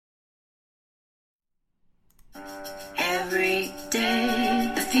Every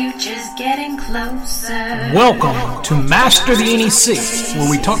day, the future's getting closer. Welcome to Master the NEC, where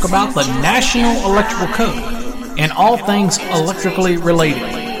we talk about the National Electrical Code and all things electrically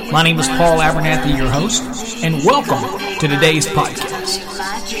related. My name is Paul Abernathy, your host, and welcome to today's podcast.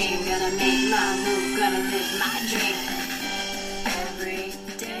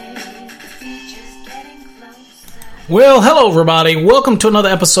 Well, hello everybody. Welcome to another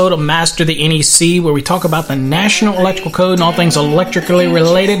episode of Master the NEC, where we talk about the National Electrical Code and all things electrically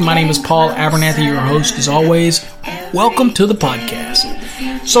related. My name is Paul Abernathy, your host as always. Welcome to the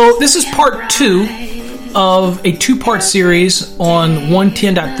podcast. So this is part 2 of a 2-part series on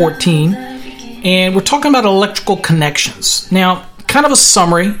 110.14, and we're talking about electrical connections. Now, kind of a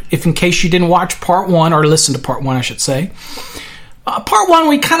summary, if in case you didn't watch part 1, or listen to part 1, I should say. Part 1,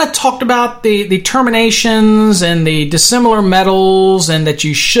 we kind of talked about the terminations and the dissimilar metals, and that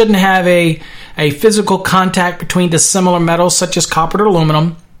you shouldn't have a physical contact between dissimilar metals such as copper or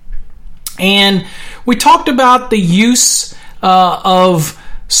aluminum. And we talked about the use of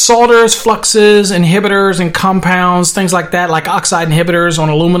solders, fluxes, inhibitors, and compounds, things like that, like oxide inhibitors on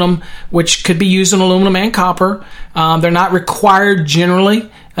aluminum, which could be used on aluminum and copper. They're not required generally,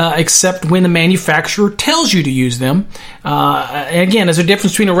 except when the manufacturer tells you to use them. And again, there's a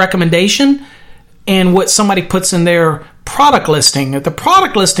difference between a recommendation and what somebody puts in their product listing. If the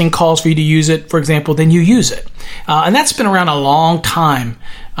product listing calls for you to use it, for example, then you use it. And that's been around a long time.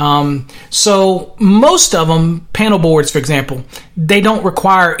 So most of them, panel boards, for example, they don't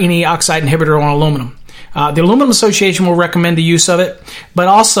require any oxide inhibitor on aluminum. The Aluminum Association will recommend the use of it, but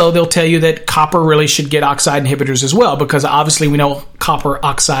also they'll tell you that copper really should get oxide inhibitors as well, because obviously we know copper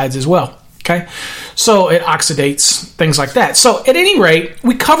oxides as well. Okay, so it oxidates, things like that. So at any rate,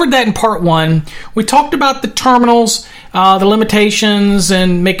 we covered that in part 1. We talked about the terminals, the limitations,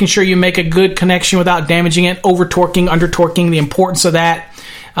 and making sure you make a good connection without damaging it, over-torquing, under-torquing, the importance of that,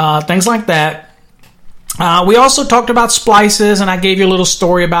 things like that. We also talked about splices, and I gave you a little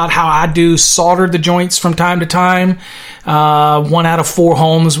story about how I do solder the joints from time to time. 1 out of 4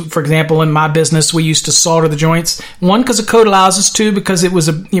 homes, for example, in my business, we used to solder the joints. 1, because the code allows us to, because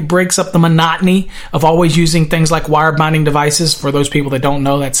it breaks up the monotony of always using things like wire binding devices. For those people that don't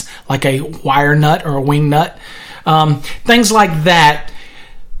know, that's like a wire nut or a wing nut. Things like that.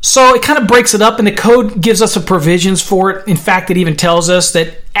 So it kind of breaks it up, and the code gives us the provisions for it. In fact, it even tells us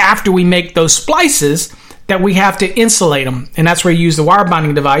that after we make those splices, that we have to insulate them, and that's where you use the wire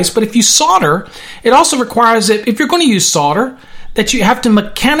binding device. But if you solder, it also requires that if you're going to use solder, that you have to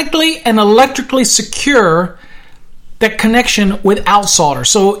mechanically and electrically secure that connection without solder.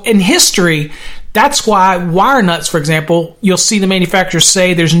 So in history, that's why wire nuts, for example, you'll see the manufacturers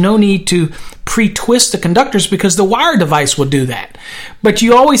say there's no need to pre-twist the conductors because the wire device will do that. But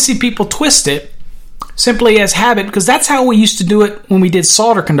you always see people twist it simply as habit, because that's how we used to do it when we did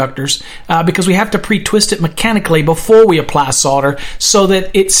solder conductors, because we have to pre-twist it mechanically before we apply solder so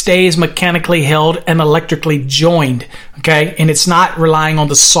that it stays mechanically held and electrically joined, okay? And it's not relying on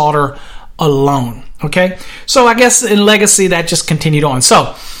the solder alone, okay? So I guess in legacy, that just continued on.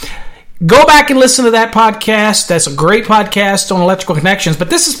 So go back and listen to that podcast. That's a great podcast on electrical connections. But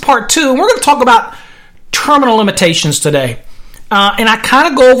this is part 2, and we're going to talk about terminal limitations today. And I kind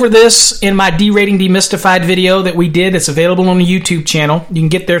of go over this in my D-Rating Demystified video that we did. It's available on the YouTube channel. You can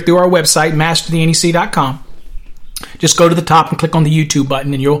get there through our website, masterthenec.com. Just go to the top and click on the YouTube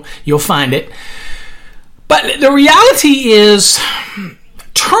button, and you'll find it. But the reality is,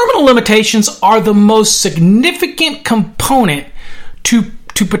 terminal limitations are the most significant component to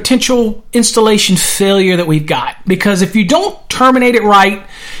potential installation failure that we've got. Because if you don't terminate it right,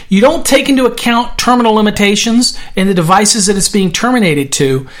 you don't take into account terminal limitations and the devices that it's being terminated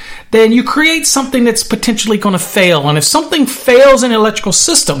to, then you create something that's potentially going to fail. And if something fails in an electrical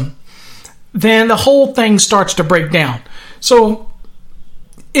system, then the whole thing starts to break down. So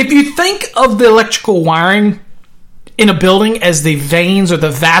if you think of the electrical wiring in a building as the veins or the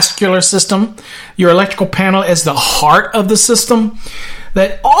vascular system, your electrical panel as the heart of the system,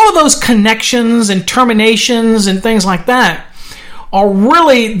 that all of those connections and terminations and things like that are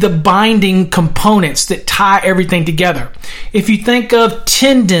really the binding components that tie everything together. If you think of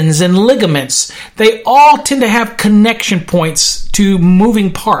tendons and ligaments, they all tend to have connection points to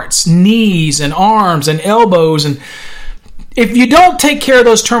moving parts, knees and arms and elbows. And if you don't take care of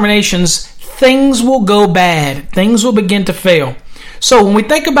those terminations, things will go bad. Things will begin to fail. So when we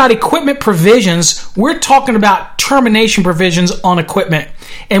think about equipment provisions, we're talking about termination provisions on equipment.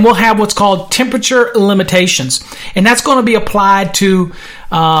 And we'll have what's called temperature limitations. And that's going to be applied to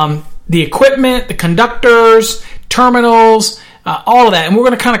the equipment, the conductors, terminals, all of that. And we're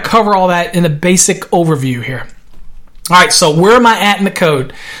going to kind of cover all that in the basic overview here. All right, so where am I at in the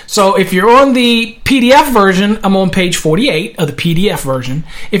code? So if you're on the PDF version, I'm on page 48 of the PDF version.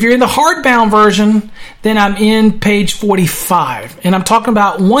 If you're in the hardbound version, then I'm in page 45. And I'm talking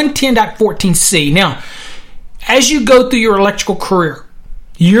about 110.14c. Now, as you go through your electrical career,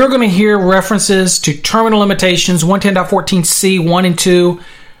 you're going to hear references to terminal limitations, 110.14c, 1 and 2,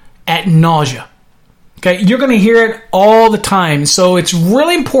 ad nauseam. Okay, you're going to hear it all the time. So it's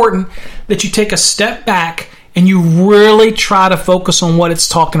really important that you take a step back and you really try to focus on what it's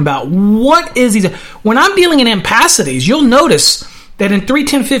talking about. What is these? When I'm dealing in ampacities, you'll notice that in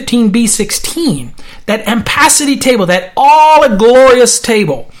 310.15b16, that ampacity table, that all glorious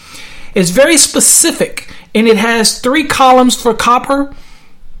table, is very specific, and it has 3 columns for copper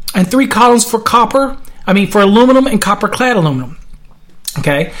and 3 columns for for aluminum and copper clad aluminum.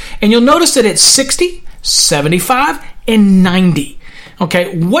 Okay, and you'll notice that it's 60, 75, and 90.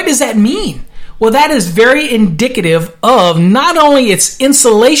 Okay, what does that mean? Well, that is very indicative of not only its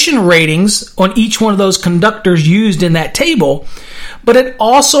insulation ratings on each one of those conductors used in that table, but it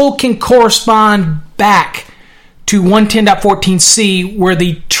also can correspond back to 110.14c, where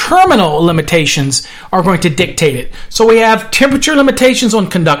the terminal limitations are going to dictate it. So we have temperature limitations on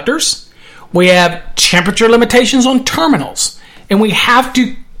conductors, we have temperature limitations on terminals, and we have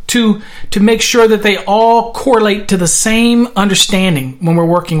to make sure that they all correlate to the same understanding when we're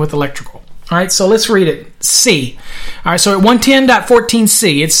working with electrical. All right, so let's read it. C. All right, so at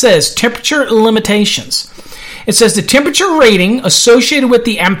 110.14c, it says temperature limitations. It says the temperature rating associated with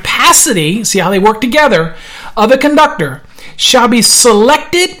the ampacity, see how they work together, of a conductor shall be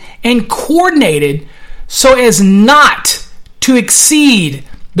selected and coordinated so as not to exceed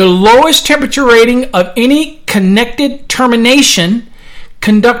the lowest temperature rating of any connected termination,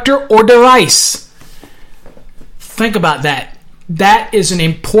 conductor, or device. Think about that. That is an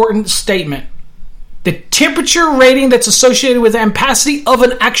important statement. The temperature rating that's associated with the ampacity of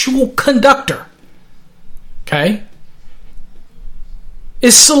an actual conductor, okay,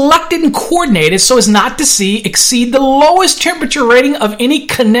 is selected and coordinated so as not to exceed the lowest temperature rating of any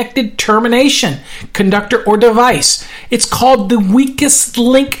connected termination, conductor, or device. It's called the weakest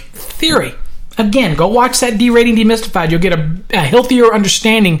link theory. Again, go watch that D-Rating Demystified. You'll get a healthier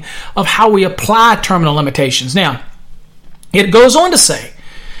understanding of how we apply terminal limitations. Now, it goes on to say,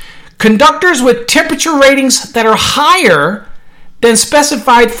 conductors with temperature ratings that are higher than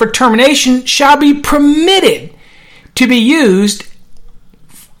specified for termination shall be permitted to be used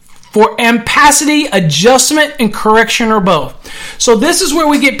for ampacity adjustment and correction, or both. So this is where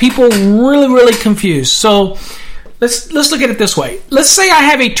we get people really, really confused. So let's look at it this way. Let's say I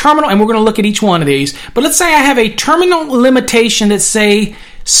have a terminal, and we're going to look at each one of these, but let's say I have a terminal limitation that's, say,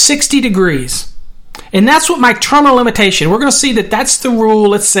 60 degrees. And that's what my terminal limitation. We're going to see that that's the rule,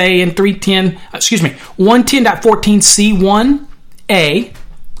 let's say, in 110.14c1a,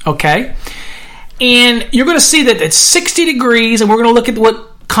 okay? And you're going to see that it's 60 degrees, and we're going to look at what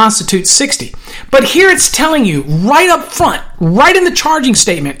constitutes 60. But here it's telling you right up front, right in the charging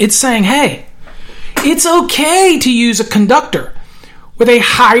statement, it's saying, hey, it's okay to use a conductor with a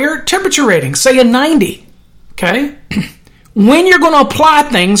higher temperature rating, say a 90, okay? When you're going to apply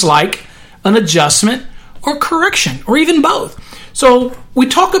things like an adjustment or correction, or even both. So we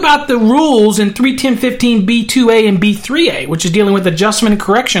talk about the rules in 310.15b2a and b3a, which is dealing with adjustment and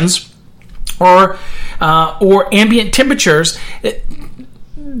corrections or ambient temperatures.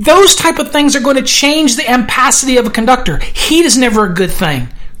 Those type of things are going to change the ampacity of a conductor. Heat is never a good thing,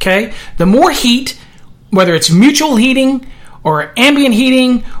 okay? The more heat, whether it's mutual heating or ambient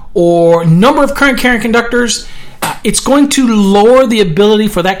heating or number of current carrying conductors, it's going to lower the ability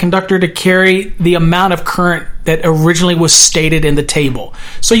for that conductor to carry the amount of current that originally was stated in the table.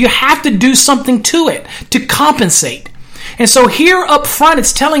 So you have to do something to it to compensate. And so here up front,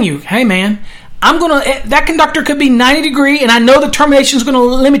 it's telling you, hey man, that conductor could be 90 degree, and I know the termination is going to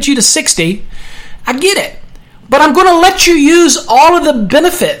limit you to 60. I get it. But I'm going to let you use all of the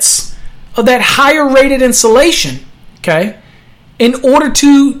benefits of that higher rated insulation, okay, in order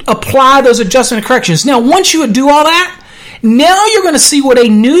to apply those adjustment and corrections. Now, once you do all that, now you're going to see what a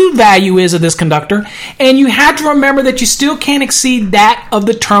new value is of this conductor, and you have to remember that you still can't exceed that of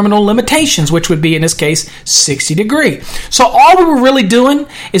the terminal limitations, which would be, in this case, 60 degree. So all we were really doing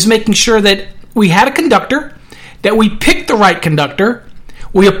is making sure that we had a conductor, that we picked the right conductor,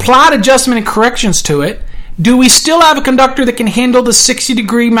 we applied adjustment and corrections to it. Do we still have a conductor that can handle the 60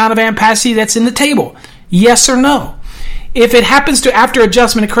 degree amount of ampacity that's in the table? Yes or no? If it happens to, after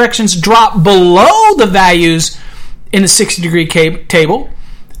adjustment and corrections, drop below the values in the 60 degree table,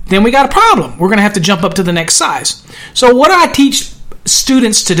 then we got a problem. We're going to have to jump up to the next size. So what I teach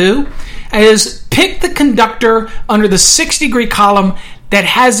students to do is pick the conductor under the 6-degree column that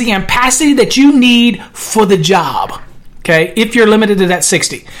has the ampacity that you need for the job. Okay, if you're limited to that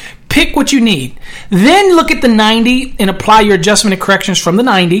 60. Pick what you need. Then look at the 90 and apply your adjustment and corrections from the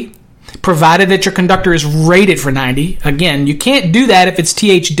 90, provided that your conductor is rated for 90. Again, you can't do that if it's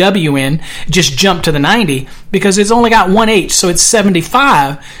THWN, just jump to the 90, because it's only got one H, so it's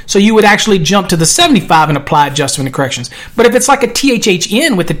 75. So you would actually jump to the 75 and apply adjustment and corrections. But if it's like a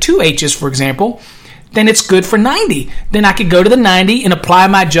THHN with the 2 H's, for example, then it's good for 90. Then I could go to the 90 and apply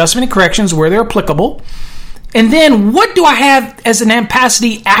my adjustment and corrections where they're applicable. And then what do I have as an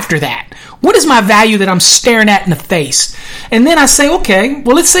ampacity after that? What is my value that I'm staring at in the face? And then I say, okay,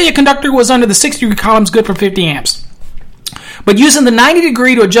 well, let's say a conductor was under the 60-degree column, is good for 50 amps. But using the 90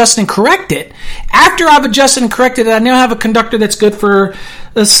 degree to adjust and correct it, after I've adjusted and corrected it, I now have a conductor that's good for,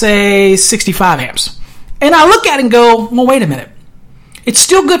 let's say, 65 amps. And I look at it and go, well, wait a minute. It's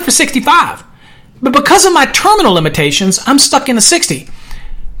still good for 65. But because of my terminal limitations, I'm stuck in the 60.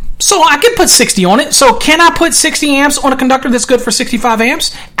 So I can put 60 on it. So can I put 60 amps on a conductor that's good for 65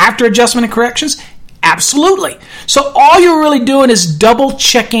 amps after adjustment and corrections? Absolutely. So all you're really doing is double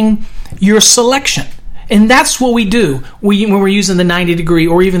checking your selection. And that's what we do when we're using the 90 degree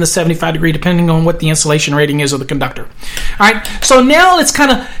or even the 75 degree, depending on what the insulation rating is of the conductor. All right. So now let's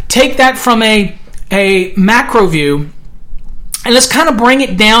kind of take that from a macro view and let's kind of bring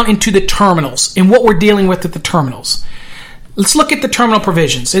it down into the terminals and what we're dealing with at the terminals. Let's look at the terminal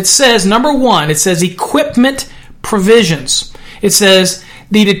provisions. It says, number 1, it says equipment provisions. It says,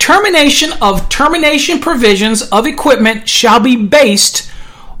 the determination of termination provisions of equipment shall be based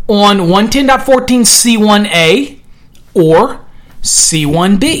on 110.14 C1A or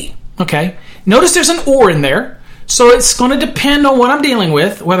C1B. Okay? Notice there's an or in there. So it's going to depend on what I'm dealing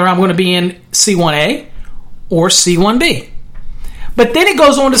with, whether I'm going to be in C1A or C1B. But then it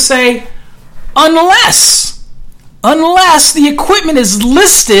goes on to say, unless the equipment is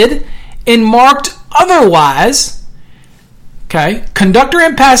listed and marked otherwise, okay, conductor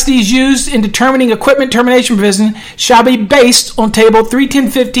ampacities used in determining equipment termination provision shall be based on table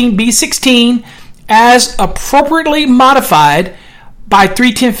 310.15 B16 as appropriately modified by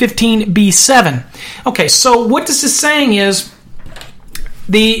 310.15 B7. Okay, so what this is saying is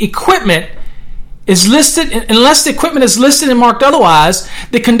the equipment is listed, unless the equipment is listed and marked otherwise,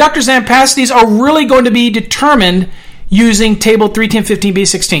 the conductor's ampacities are really going to be determined using table 310.15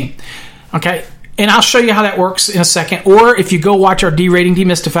 B16. Okay, and I'll show you how that works in a second. Or if you go watch our D-Rating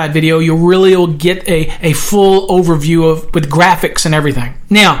Demystified video, you really will get a full overview with graphics and everything.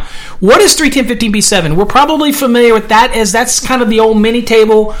 Now, what is 310.15 B7? We're probably familiar with that, as that's kind of the old mini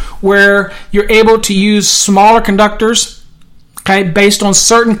table where you're able to use smaller conductors, okay, based on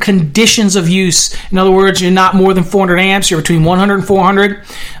certain conditions of use. In other words, you're not more than 400 amps. You're between 100 and 400,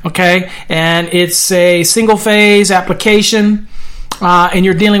 okay? And it's a single-phase application, and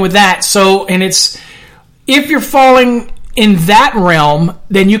you're dealing with that. So, and it's, if you're falling in that realm,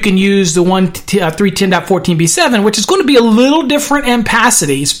 then you can use the 310.14 B7, which is going to be a little different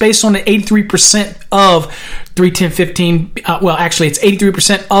ampacities based on the 83% of 310.15. Well, actually, it's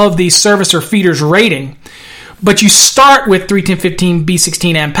 83% of the servicer feeder's rating. But you start with 310.15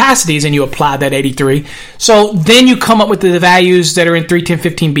 B16 ampacities and you apply that 83. So then you come up with the values that are in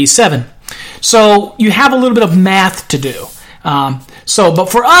 310.15 B7. So you have a little bit of math to do. But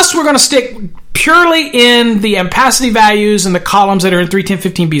for us, we're going to stick purely in the ampacity values and the columns that are in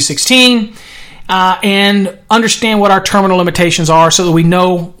 310.15 B16 and understand what our terminal limitations are so that we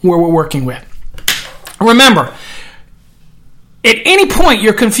know where we're working with. Remember, at any point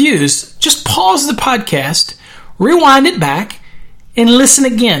you're confused, just pause the podcast, rewind it back, and listen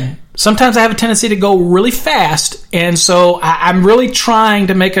again. Sometimes I have a tendency to go really fast, and so I'm really trying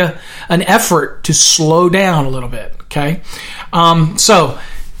to make an effort to slow down a little bit, okay? So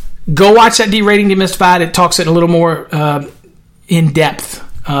go watch that D-Rating Demystified. It talks in a little more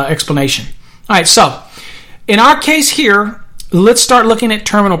in-depth explanation. All right, so in our case here, let's start looking at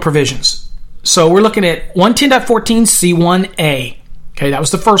terminal provisions. So we're looking at 110.14 C1A. Okay, that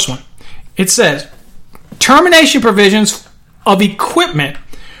was the first one. It says, termination provisions of equipment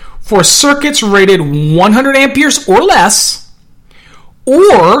for circuits rated 100 amperes or less,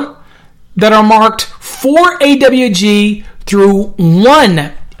 or that are marked 4 AWG through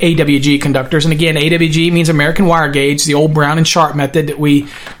 1 AWG conductors. And again, AWG means American wire gauge, the old Brown and Sharp method that we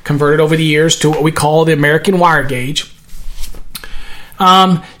converted over the years to what we call the American wire gauge.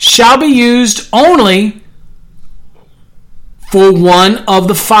 Shall be used only for one of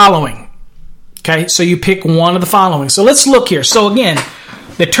the following. Okay, so you pick one of the following. So let's look here. So again,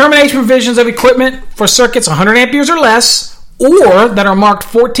 The termination provisions of equipment for circuits 100 amperes or less, or that are marked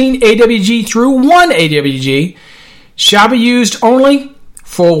 14 AWG through 1 AWG, shall be used only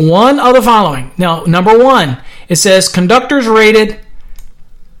for one of the following. Now, number one, it says conductors rated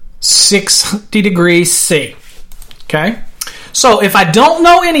 60 degrees C. Okay? So if I don't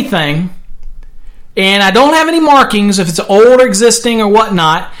know anything, and I don't have any markings, if it's old or existing or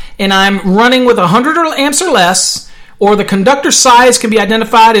whatnot, and I'm running with 100 amps or less, or the conductor size can be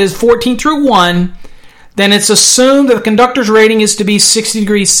identified as 14 through 1, then it's assumed that the conductor's rating is to be 60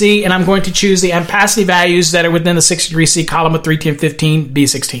 degrees C, and I'm going to choose the ampacity values that are within the 60 degrees C column of 3, 10, 15,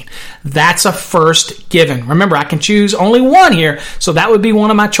 B16. That's a first given. Remember, I can choose only one here, so that would be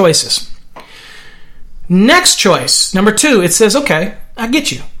one of my choices. Next choice, number 2, it says, okay, I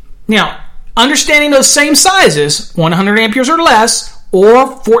get you. Now, understanding those same sizes, 100 amperes or less,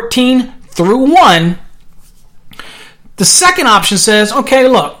 or 14 through 1, the second option says, okay,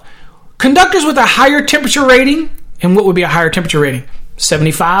 look, conductors with a higher temperature rating, and what would be a higher temperature rating?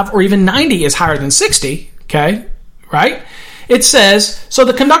 75 or even 90 is higher than 60, okay, right? It says, so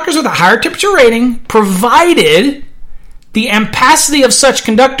the conductors with a higher temperature rating, provided the ampacity of such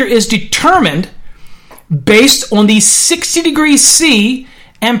conductor is determined based on the 60 degrees C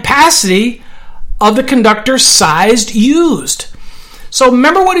ampacity of the conductor sized used. So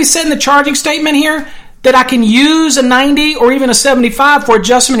remember what he said in the charging statement here? That I can use a 90 or even a 75 for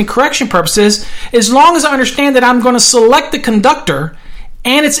adjustment and correction purposes as long as I understand that I'm going to select the conductor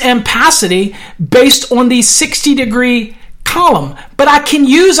and its ampacity based on the 60 degree column. But I can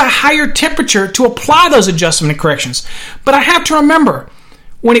use a higher temperature to apply those adjustment and corrections. But I have to remember,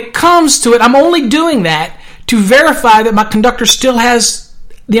 when it comes to it, I'm only doing that to verify that my conductor still has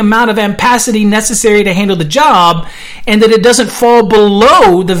the amount of ampacity necessary to handle the job, and that it doesn't fall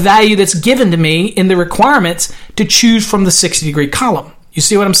below the value that's given to me in the requirements to choose from the 60 degree column. You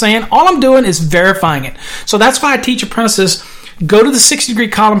see what I'm saying? All I'm doing is verifying it. So that's why I teach apprentices, go to the 60 degree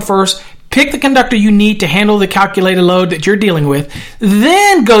column first, pick the conductor you need to handle the calculated load that you're dealing with,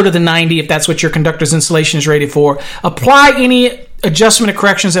 then go to the 90 if that's what your conductor's insulation is rated for, apply any adjustment or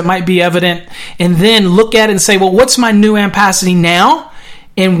corrections that might be evident, and then look at it and say, well, what's my new ampacity now?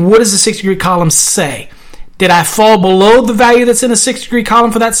 And what does the 60 degree column say? Did I fall below the value that's in the 60 degree column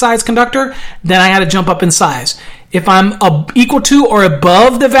for that size conductor? Then I had to jump up in size. If I'm equal to or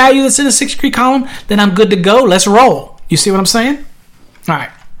above the value that's in the 60 degree column, then I'm good to go. Let's roll. You see what I'm saying? All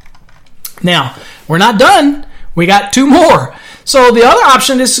right. Now, we're not done. We got 2 more. So the other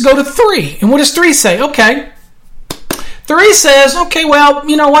option is to go to 3. And what does 3 say? Okay. 3 says, okay, well,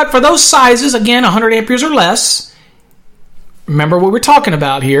 you know what? For those sizes, again, 100 amperes or less, remember what we're talking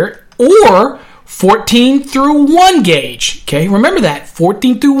about here, or 14 through 1 gauge. Okay, remember that.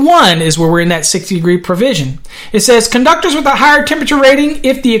 14 through 1 is where we're in that 60 degree provision. It says conductors with a higher temperature rating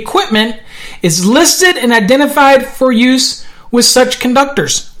if the equipment is listed and identified for use with such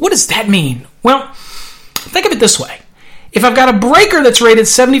conductors. What does that mean? Well, think of it this way. If I've got a breaker that's rated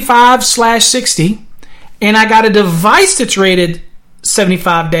 75/60 and I got a device that's rated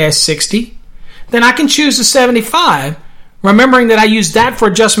 75-60, then I can choose the 75, remembering that I use that for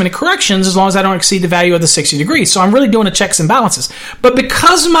adjustment and corrections as long as I don't exceed the value of the 60 degrees. So I'm really doing a checks and balances. But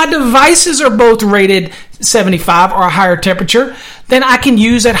because my devices are both rated 75 or a higher temperature, then I can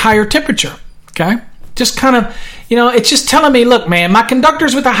use that higher temperature. Okay? Just kind of, it's just telling me, look, man, my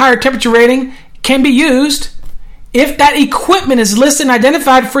conductors with a higher temperature rating can be used if that equipment is listed and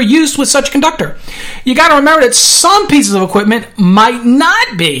identified for use with such conductor. You got to remember that some pieces of equipment might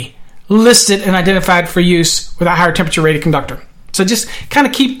not be listed and identified for use with a higher temperature rated conductor. So just kind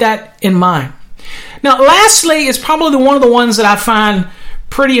of keep that in mind. Now, lastly, is probably one of the ones that I find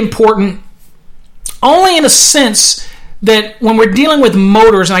pretty important, only in a sense that when we're dealing with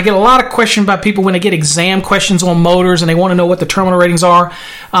motors, and I get a lot of questions by people when they get exam questions on motors and they want to know what the terminal ratings are.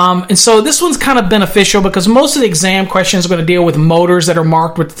 And so this one's kind of beneficial because most of the exam questions are going to deal with motors that are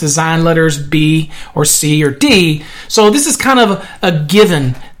marked with design letters B or C or D. So this is kind of a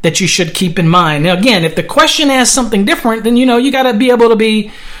given that you should keep in mind. Now, again, if the question asks something different, then, you got to be able to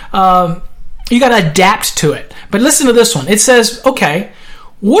be, you got to adapt to it. But listen to this one. It says, okay,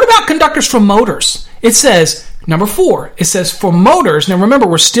 what about conductors for motors? It says, number 4, it says for motors, now remember,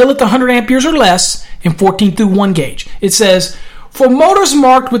 we're still at the 100 amperes or less in 14 through 1 gauge. It says, for motors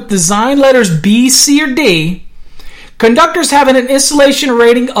marked with design letters B, C, or D, conductors having an insulation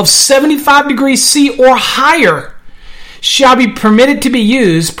rating of 75 degrees C or higher shall be permitted to be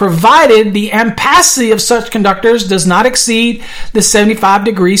used, provided the ampacity of such conductors does not exceed the 75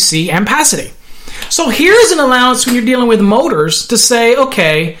 degrees C ampacity. So here's an allowance when you're dealing with motors to say,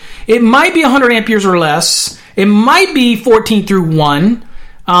 okay, it might be 100 amperes or less, it might be 14 through 1,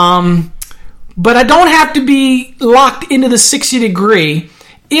 But I don't have to be locked into the 60 degree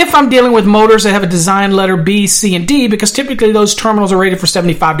if I'm dealing with motors that have a design letter B, C, and D, because typically those terminals are rated for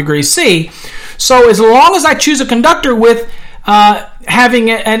 75 degrees C. So as long as I choose a conductor with having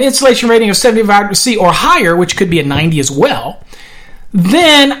an insulation rating of 75 degrees C or higher, which could be a 90 as well,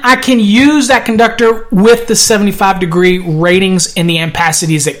 then I can use that conductor with the 75 degree ratings and the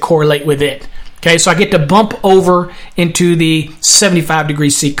ampacities that correlate with it. Okay, so I get to bump over into the 75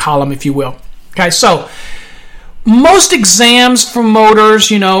 degrees C column, if you will. Okay, so most exams for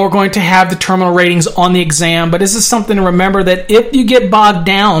motors, are going to have the terminal ratings on the exam, but this is something to remember that if you get bogged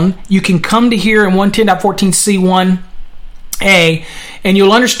down, you can come to here in 110.14C1A, and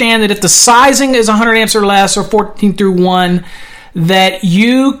you'll understand that if the sizing is 100 amps or less, or 14 through 1, that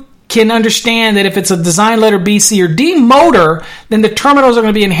you can understand that if it's a design letter B, C, or D motor, then the terminals are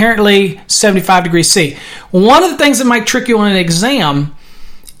going to be inherently 75 degrees C. One of the things that might trick you on an exam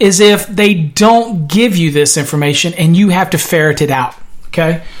is if they don't give you this information and you have to ferret it out,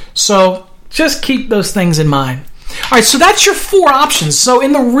 okay? So just keep those things in mind. All right, so that's your 4 options. So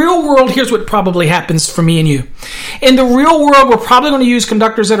in the real world, here's what probably happens for me and you. In the real world, we're probably going to use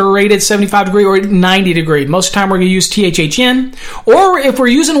conductors that are rated 75 degree or 90 degree. Most of the time, we're going to use THHN. Or if we're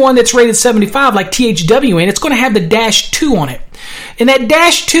using one that's rated 75, like THWN, it's going to have the -2 on it. And that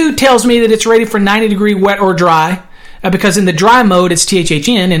 -2 tells me that it's rated for 90 degree wet or dry. Because in the dry mode, it's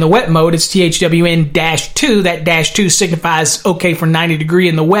THHN. In the wet mode, it's THWN-2. That -2 signifies okay for 90 degree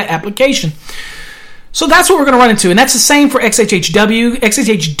in the wet application. So that's what we're going to run into. And that's the same for XHHW.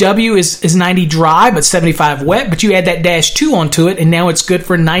 XHHW is 90 dry, but 75 wet. But you add that -2 onto it, and now it's good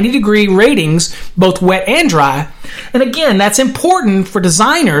for 90 degree ratings, both wet and dry. And again, that's important for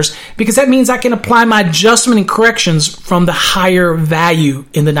designers because that means I can apply my adjustment and corrections from the higher value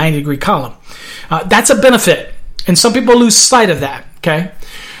in the 90 degree column. That's a benefit. And some people lose sight of that, okay?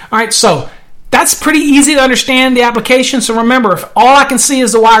 All right, so that's pretty easy to understand the application. So remember, if all I can see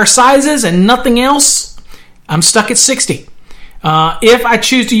is the wire sizes and nothing else, I'm stuck at 60. If I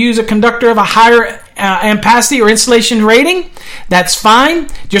choose to use a conductor of a higher ampacity or insulation rating, that's fine.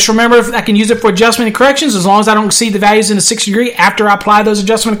 Just remember, if I can use it for adjustment and corrections, as long as I don't see the values in the 60 degree after I apply those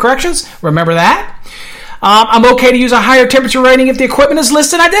adjustment and corrections, remember that. I'm okay to use a higher temperature rating if the equipment is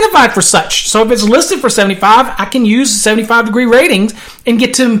listed and identified for such. So if it's listed for 75, I can use the 75 degree ratings and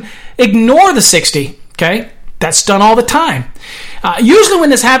get to ignore the 60. Okay, that's done all the time. Usually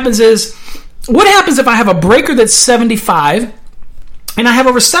when this happens is, what happens if I have a breaker that's 75 and I have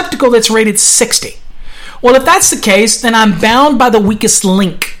a receptacle that's rated 60? Well, if that's the case, then I'm bound by the weakest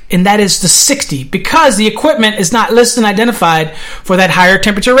link, and that is the 60, because the equipment is not listed and identified for that higher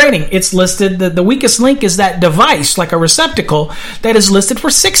temperature rating. It's listed, the weakest link is that device, like a receptacle, that is listed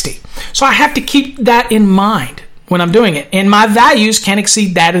for 60. So I have to keep that in mind when I'm doing it, and my values can't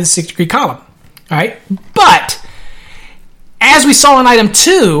exceed that of the 60 degree column. All right, but as we saw in item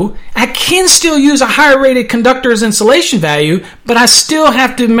 2, I can still use a higher rated conductor's insulation value, but I still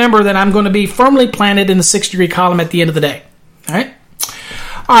have to remember that I'm going to be firmly planted in the 60 degree column at the end of the day. All right.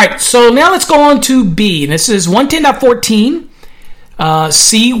 All right, so now let's go on to B. And this is 110.14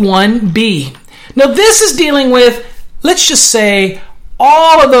 C1B. Now this is dealing with, let's just say,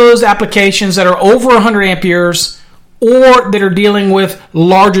 all of those applications that are over 100 amperes or that are dealing with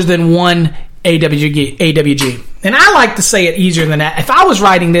larger than 1 AWG. And I like to say it easier than that. If I was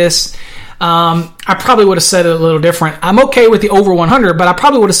writing this, I probably would have said it a little different. I'm okay with the over 100, but I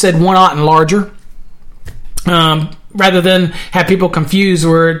probably would have said 1 aught and larger, rather than have people confused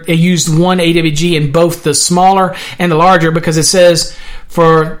where they used 1 AWG in both the smaller and the larger, because it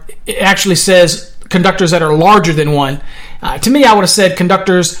actually says conductors that are larger than 1. To me, I would have said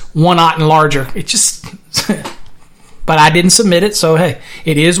conductors 1 aught and larger. It just... But I didn't submit it, so hey,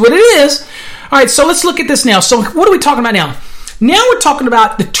 it is what it is. All right, so let's look at this now. So what are we talking about now? Now we're talking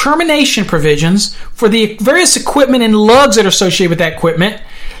about the termination provisions for the various equipment and lugs that are associated with that equipment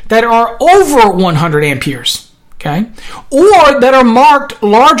that are over 100 amperes, okay? Or that are marked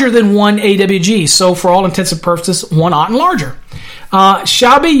larger than 1 AWG. So for all intents and purposes, 1 aught and larger.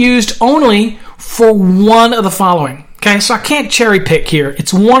 Shall be used only for one of the following. Okay, so I can't cherry pick here.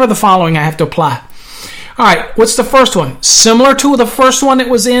 It's one of the following I have to apply. All right, what's the first one? Similar to the first one that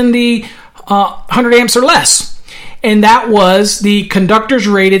was in the 100 amps or less. And that was the conductors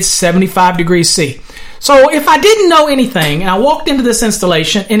rated 75 degrees C. So if I didn't know anything and I walked into this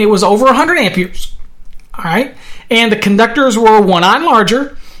installation and it was over 100 amperes, all right, and the conductors were 1 aught and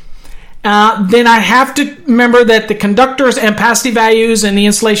larger, then I have to remember that the conductor's ampacity values and the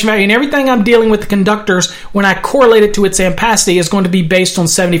insulation value and everything I'm dealing with the conductors when I correlate it to its ampacity is going to be based on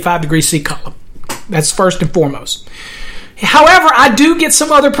 75 degrees C column. That's first and foremost. However, I do get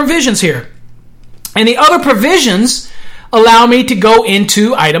some other provisions here. And the other provisions allow me to go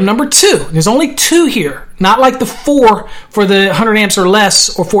into item number 2. There's only 2 here, not like the 4 for the 100 amps or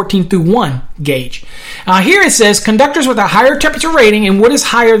less or 14 through 1 gauge. Here it says conductors with a higher temperature rating, and what is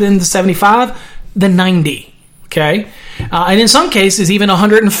higher than the 75? The 90. Okay? And in some cases, even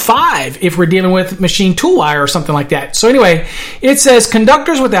 105 if we're dealing with machine tool wire or something like that. So anyway, it says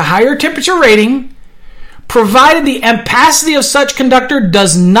conductors with a higher temperature rating, provided the ampacity of such conductor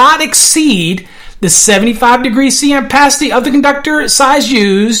does not exceed the 75 degrees C ampacity of the conductor size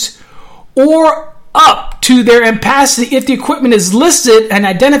used, or up to their ampacity if the equipment is listed and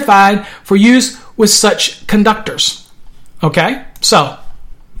identified for use with such conductors. Okay? So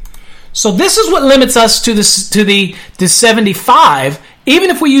this is what limits us to the 75,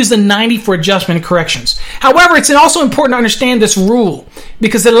 even if we use the 90 for adjustment and corrections. However, it's also important to understand this rule,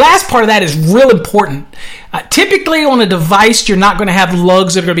 because the last part of that is real important. Typically on a device, you're not going to have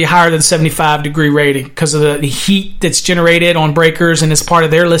lugs that are going to be higher than 75 degree rating because of the heat that's generated on breakers, and it's part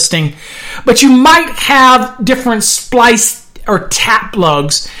of their listing. But you might have different splice or tap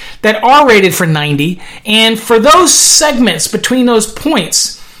lugs that are rated for 90, and for those segments between those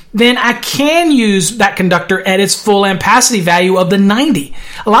points, then I can use that conductor at its full ampacity value of the 90.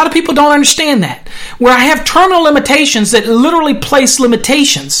 A lot of people don't understand that. Where I have terminal limitations that literally place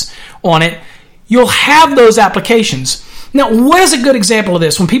limitations on it, you'll have those applications. Now, what is a good example of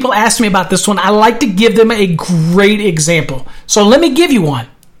this? When people ask me about this one, I like to give them a great example. So let me give you one.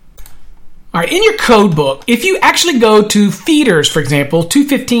 All right, in your code book, if you actually go to feeders, for example,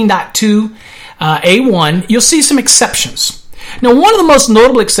 215.2 A1, you'll see some exceptions. Now, one of the most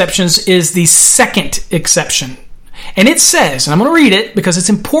notable exceptions is the second exception. And it says, and I'm going to read it because it's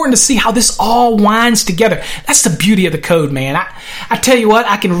important to see how this all winds together. That's the beauty of the code, man. I tell you what,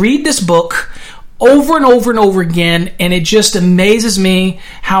 I can read this book over and over and over again, and it just amazes me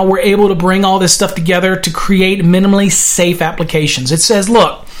how we're able to bring all this stuff together to create minimally safe applications. It says,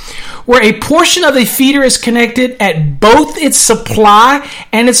 look, where a portion of the feeder is connected at both its supply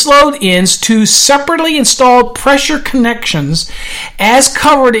and its load ends to separately installed pressure connections as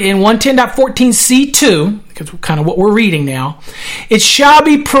covered in 110.14c2, because kind of what we're reading now, it shall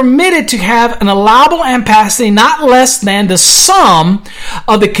be permitted to have an allowable ampacity not less than the sum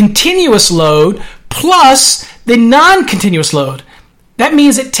of the continuous load plus the non-continuous load. That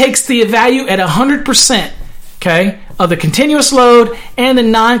means it takes the value at 100%. Okay, of the continuous load and the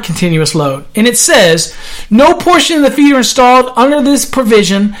non-continuous load. And it says, no portion of the feeder installed under this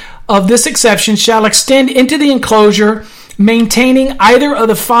provision of this exception shall extend into the enclosure containing either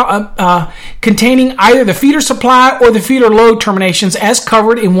the feeder supply or the feeder load terminations as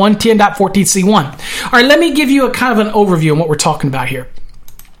covered in 110.14c1. All right, let me give you a kind of an overview on what we're talking about here.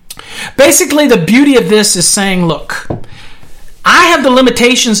 Basically, the beauty of this is saying, look, I have the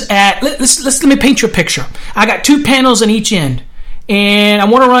limitations at, let me paint you a picture. I got 2 panels on each end, and I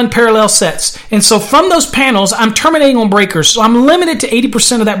want to run parallel sets. And so from those panels, I'm terminating on breakers. So I'm limited to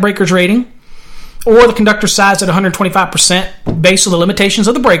 80% of that breaker's rating, or the conductor size at 125% based on the limitations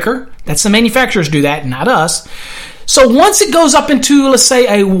of the breaker. That's the manufacturers do that, not us. So once it goes up into, let's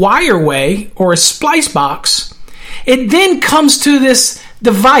say, a wireway or a splice box, it then comes to this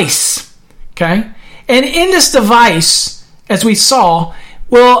device, okay? And in this device, as we saw,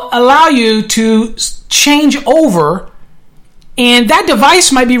 will allow you to change over, and that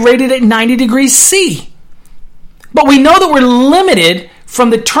device might be rated at 90 degrees C. But we know that we're limited from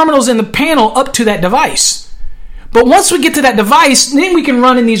the terminals in the panel up to that device. But once we get to that device, then we can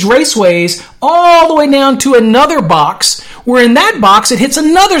run in these raceways all the way down to another box, where in that box it hits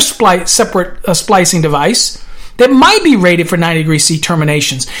another separate splicing device that might be rated for 90 degrees C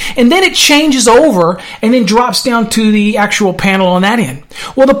terminations. And then it changes over and then drops down to the actual panel on that end.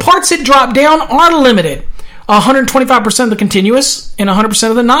 Well, the parts that drop down are limited. 125% of the continuous and 100%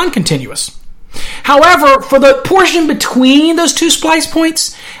 of the non-continuous. However, for the portion between those 2 splice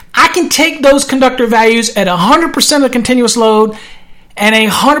points, I can take those conductor values at 100% of the continuous load and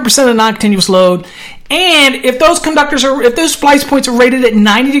 100% of the non-continuous load. And if those splice points are rated at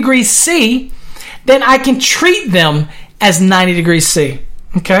 90 degrees C, then I can treat them as 90 degrees C.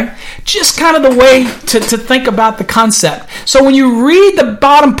 Okay? Just kind of the way to think about the concept. So when you read the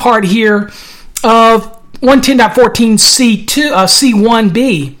bottom part here of 110.14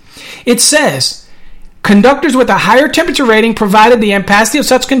 C1b, it says, conductors with a higher temperature rating, provided the ampacity of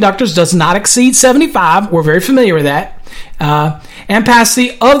such conductors does not exceed 75, we're very familiar with that,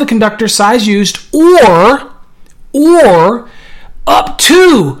 ampacity of the conductor size used, or up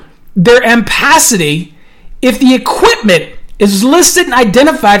to their ampacity if the equipment is listed and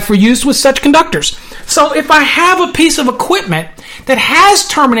identified for use with such conductors. So if I have a piece of equipment that has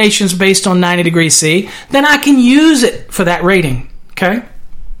terminations based on 90 degrees C, then I can use it for that rating. Okay?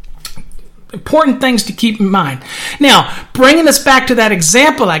 Important things to keep in mind. Now, bringing us back to that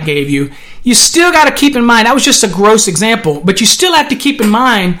example I gave you, you still got to keep in mind, that was just a gross example, but you still have to keep in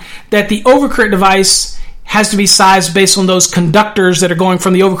mind that the overcurrent device has to be sized based on those conductors that are going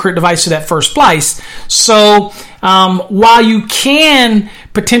from the overcurrent device to that first splice. So while you can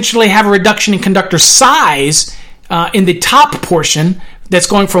potentially have a reduction in conductor size in the top portion that's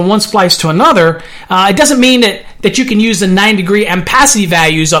going from one splice to another, it doesn't mean that you can use the 90-degree ampacity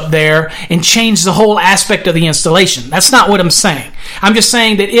values up there and change the whole aspect of the installation. That's not what I'm saying. I'm just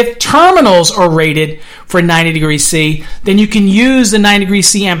saying that if terminals are rated for 90 degrees C, then you can use the 90 degrees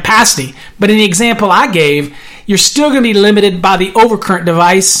C ampacity. But in the example I gave, you're still going to be limited by the overcurrent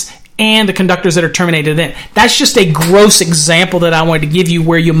device and the conductors that are terminated in. That's just a gross example that I wanted to give you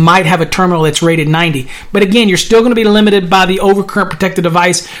where you might have a terminal that's rated 90. But again, you're still going to be limited by the overcurrent protected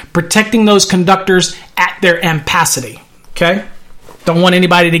device protecting those conductors at their ampacity. Okay? Don't want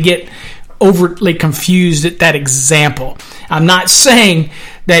anybody to get overly confused at that example. I'm not saying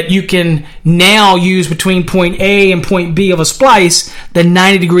that you can now use between point A and point B of a splice the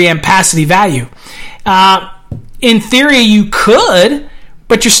 90-degree ampacity value. In theory, you could,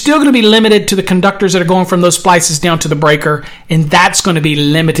 but you're still going to be limited to the conductors that are going from those splices down to the breaker, and that's going to be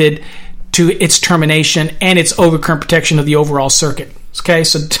limited to its termination and its overcurrent protection of the overall circuit. Okay,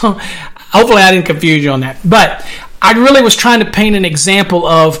 so hopefully I didn't confuse you on that. But I really was trying to paint an example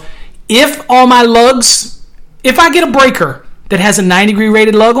of if all my lugs, if I get a breaker that has a 90-degree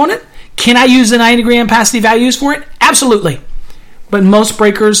rated lug on it, can I use the 90-degree ampacity values for it? Absolutely. But most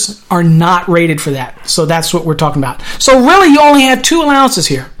breakers are not rated for that. So that's what we're talking about. So really, you only have two allowances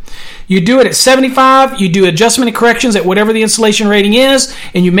here. You do it at 75, you do adjustment and corrections at whatever the installation rating is,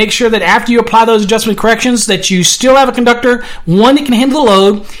 and you make sure that after you apply those adjustment corrections that you still have a conductor, one, that can handle the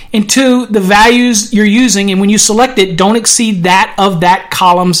load, and two, the values you're using, and when you select it, don't exceed that of that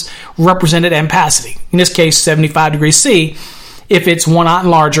column's represented ampacity. In this case, 75 degrees C, if it's 1 aught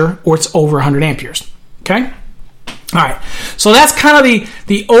and larger, or it's over 100 amperes. Okay? All right, so that's kind of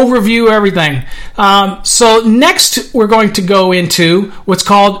the overview of everything. So next, we're going to go into what's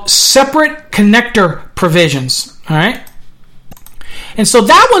called separate connector provisions. All right, and so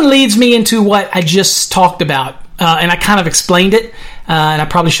that one leads me into what I just talked about, and I kind of explained it, and I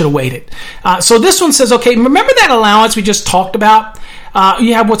probably should have waited. So this one says, okay, remember that allowance we just talked about?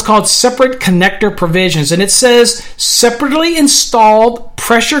 You have what's called separate connector provisions, and it says separately installed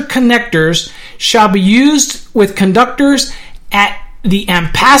pressure connectors shall be used with conductors at the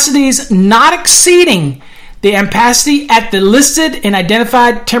ampacities not exceeding the ampacity at the listed and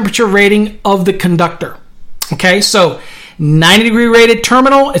identified temperature rating of the conductor. Okay, so 90 degree rated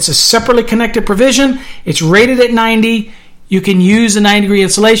terminal, it's a separately connected provision. It's rated at 90. You can use the 90 degree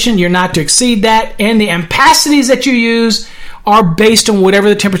insulation. You're not to exceed that. And the ampacities that you use are based on whatever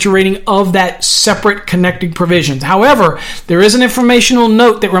the temperature rating of that separate connecting provisions. However, there is an informational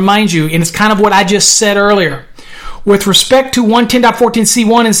note that reminds you, and it's kind of what I just said earlier. With respect to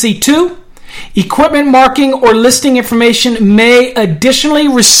 110.14C1 and C2, equipment marking or listing information may additionally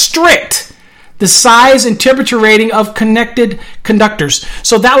restrict the size and temperature rating of connected conductors.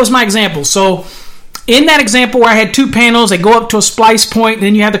 So that was my example. So in that example where I had two panels, they go up to a splice point,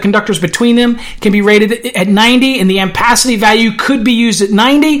 then you have the conductors between them, can be rated at 90, and the ampacity value could be used at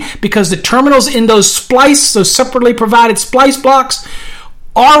 90 because the terminals in those separately provided splice blocks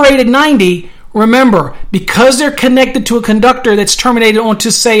are rated 90. Remember, because they're connected to a conductor that's terminated onto,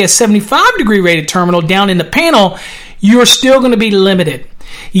 say, a 75 degree rated terminal down in the panel, you're still going to be limited.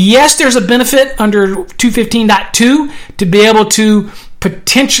 Yes, there's a benefit under 215.2 to be able to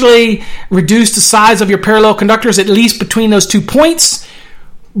potentially reduce the size of your parallel conductors at least between those 2 points,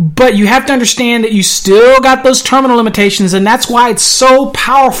 but you have to understand that you still got those terminal limitations, and that's why it's so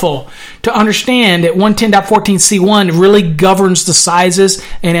powerful to understand that 110.14C1 really governs the sizes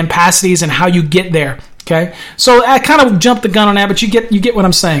and ampacities and how you get there. Okay, so I kind of jumped the gun on that, but you get what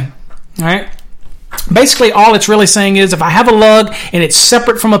I'm saying. All right. Basically, all it's really saying is if I have a lug and it's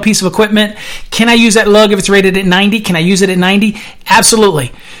separate from a piece of equipment, can I use that lug if it's rated at 90? Can I use it at 90?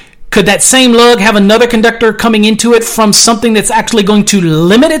 Absolutely. Could that same lug have another conductor coming into it from something that's actually going to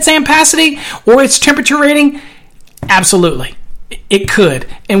limit its ampacity or its temperature rating? Absolutely. It could,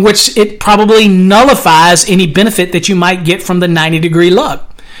 in which it probably nullifies any benefit that you might get from the 90 degree lug.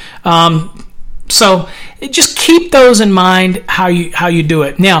 So just keep those in mind how you do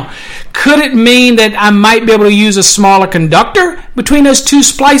it. Now, could it mean that I might be able to use a smaller conductor between those two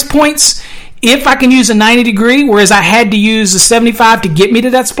splice points if I can use a 90 degree, whereas I had to use a 75 to get me to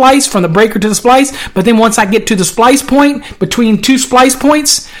that splice, from the breaker to the splice, but then once I get to the splice point, between two splice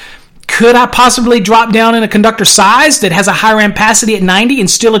points, could I possibly drop down in a conductor size that has a higher ampacity at 90 and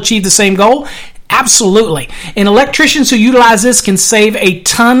still achieve the same goal? Absolutely. And electricians who utilize this can save a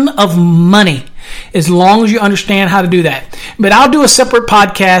ton of money as long as you understand how to do that. But I'll do a separate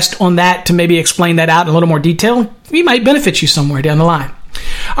podcast on that to maybe explain that out in a little more detail. It might benefit you somewhere down the line.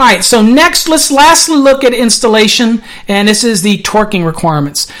 All right, so next, let's lastly look at installation, and this is the torquing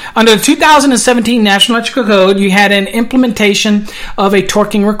requirements. Under the 2017 National Electrical Code, you had an implementation of a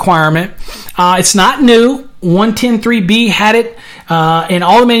torquing requirement. It's not new. 110.3b had it, and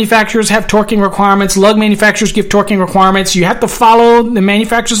all the manufacturers have torquing requirements. Lug manufacturers give torquing requirements. You have to follow the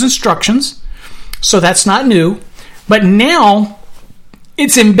manufacturer's instructions, so that's not new. But now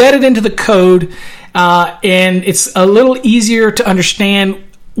it's embedded into the code, and it's a little easier to understand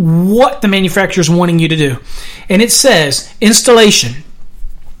what the manufacturer is wanting you to do. And it says installation.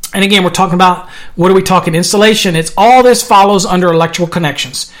 And again, we're talking about, what are we talking? Installation. It's all this follows under electrical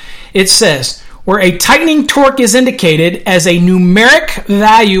connections. It says, where a tightening torque is indicated as a numeric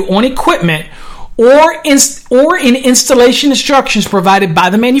value on equipment or in installation instructions provided by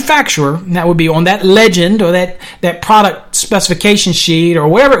the manufacturer, and that would be on that legend or that product specification sheet or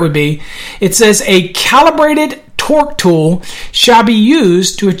whatever it would be, it says a calibrated torque tool shall be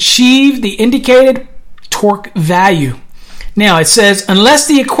used to achieve the indicated torque value. Now it says, unless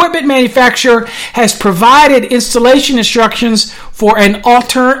the equipment manufacturer has provided installation instructions for an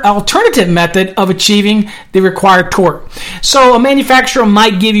alternative method of achieving the required torque. So a manufacturer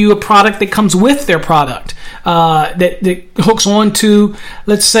might give you a product that comes with their product that hooks on to,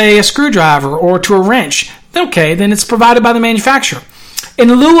 let's say, a screwdriver or to a wrench. Okay, then it's provided by the manufacturer.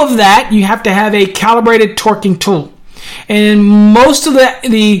 In lieu of that, you have to have a calibrated torquing tool. And most of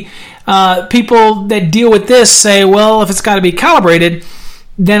the people that deal with this say, well, if it's got to be calibrated,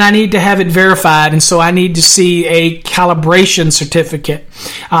 then I need to have it verified, and so I need to see a calibration certificate.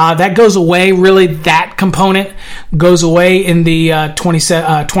 That goes away, really, that component goes away in the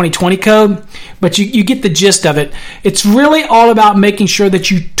 2020 code, but you get the gist of it. It's really all about making sure that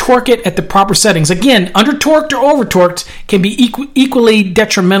you torque it at the proper settings. Again, under-torqued or over-torqued can be equally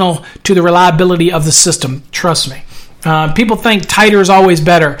detrimental to the reliability of the system, trust me. People think tighter is always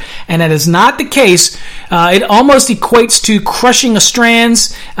better, and that is not the case. It almost equates to crushing the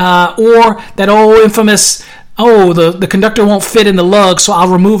strands, or that old infamous, the conductor won't fit in the lug, so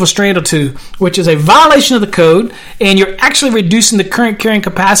I'll remove a strand or two, which is a violation of the code, and you're actually reducing the current carrying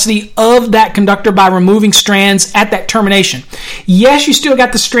capacity of that conductor by removing strands at that termination. Yes, you still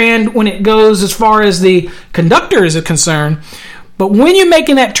got the strand when it goes as far as the conductor is concerned, but when you're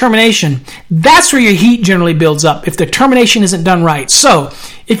making that termination, that's where your heat generally builds up if the termination isn't done right. So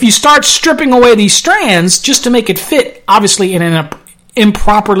if you start stripping away these strands just to make it fit, obviously in an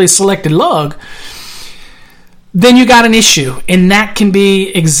improperly selected lug, then you got an issue. And that can be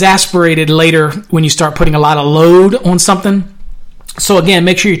exasperated later when you start putting a lot of load on something. So again,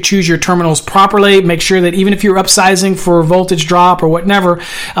 make sure you choose your terminals properly. Make sure that even if you're upsizing for voltage drop or whatever,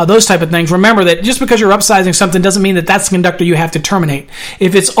 those type of things, remember that just because you're upsizing something doesn't mean that that's the conductor you have to terminate.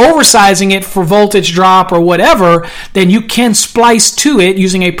 If it's oversizing it for voltage drop or whatever, then you can splice to it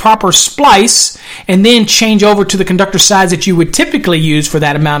using a proper splice and then change over to the conductor size that you would typically use for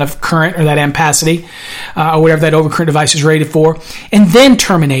that amount of current or that ampacity or whatever that overcurrent device is rated for, and then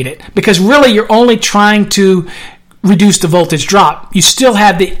terminate it. Because really you're only trying to reduce the voltage drop. You still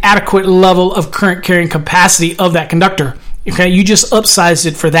have the adequate level of current carrying capacity of that conductor. Okay, you just upsized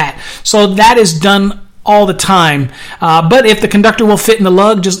it for that. So that is done all the time. But if the conductor will fit in the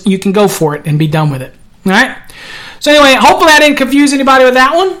lug, you can go for it and be done with it. All right. So anyway, hopefully I didn't confuse anybody with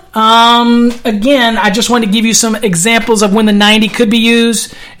that one. Again, I just wanted to give you some examples of when the 90 could be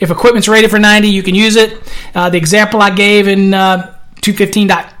used. If equipment's rated for 90, you can use it. The example I gave in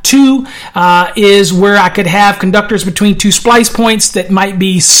 215.2 is where I could have conductors between two splice points that might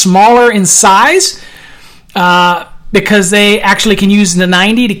be smaller in size because they actually can use the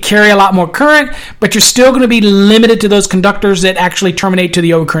 90 to carry a lot more current, but you're still going to be limited to those conductors that actually terminate to the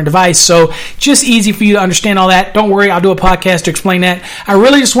overcurrent device. So just easy for you to understand all that. Don't worry, I'll do a podcast to explain that. I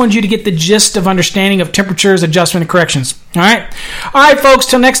really just wanted you to get the gist of understanding of temperatures, adjustment, and corrections. All right, folks,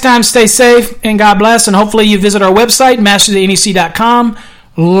 till next time, stay safe and God bless, and hopefully you visit our website, masterthenec.com.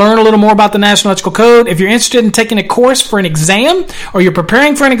 Learn a little more about the National Electrical Code. If you're interested in taking a course for an exam, or you're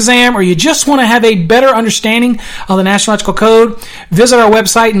preparing for an exam, or you just want to have a better understanding of the National Electrical Code, visit our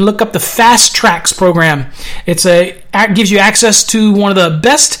website and look up the Fast Tracks program. It gives you access to one of the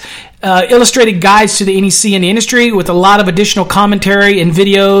best illustrated guides to the NEC and the industry with a lot of additional commentary and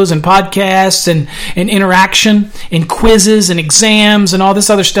videos and podcasts and interaction and quizzes and exams and all this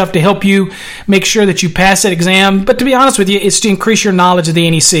other stuff to help you make sure that you pass that exam. But to be honest with you, it's to increase your knowledge of the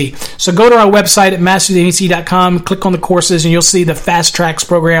NEC. So go to our website at masterthenec.com, click on the courses, and you'll see the Fast Tracks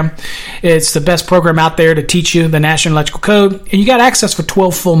program. It's the best program out there to teach you the National Electrical Code, and you got access for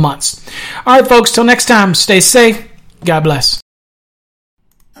 12 full months. All right, folks, till next time, stay safe. God bless.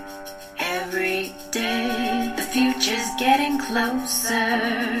 Every day, the future's getting closer.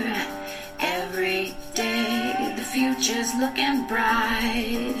 Every day, the future's looking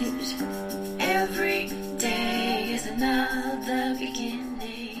bright. Every day is another